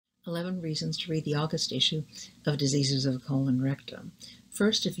11 reasons to read the August issue of Diseases of the Colon Rectum.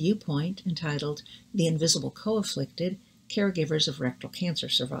 First, a viewpoint entitled The Invisible Co-Afflicted, Caregivers of Rectal Cancer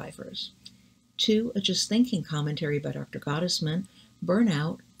Survivors. 2, a Just Thinking commentary by Dr. Gottesman,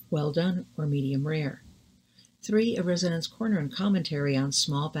 Burnout, Well Done, or Medium Rare. 3, a Resident's Corner and commentary on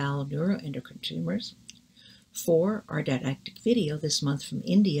small bowel neuroendocrine tumors. 4, our didactic video this month from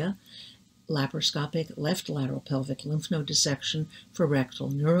India, laparoscopic left lateral pelvic lymph node dissection for rectal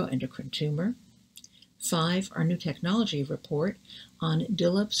neuroendocrine tumor. 5, our new technology report on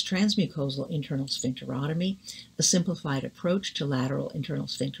Dillup's transmucosal internal sphincterotomy, a simplified approach to lateral internal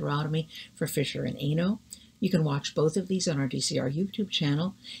sphincterotomy for fissure and ano. You can watch both of these on our DC&R YouTube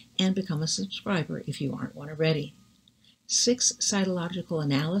channel and become a subscriber if you aren't one already. 6, cytological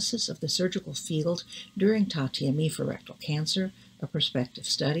analysis of the surgical field during TATME for rectal cancer, a prospective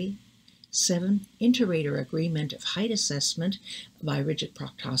study. 7, inter-rater agreement of height assessment by rigid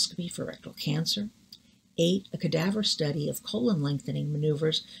proctoscopy for rectal cancer. 8, a cadaver study of colon lengthening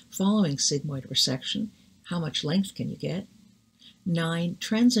maneuvers following sigmoid resection. How much length can you get? 9,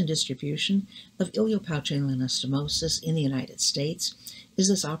 trends and distribution of ileopouchial anastomosis in the United States. Is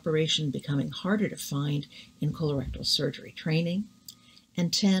this operation becoming harder to find in colorectal surgery training?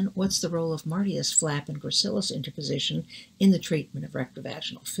 And 10, what's the role of Martius flap and gracilis interposition in the treatment of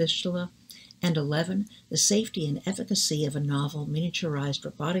rectovaginal fistula? And 11, the safety and efficacy of a novel miniaturized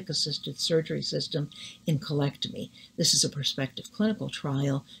robotic-assisted surgery system in colectomy. This is a prospective clinical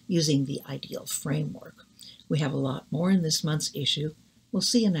trial using the IDEAL framework. We have a lot more in this month's issue. We'll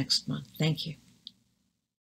see you next month. Thank you.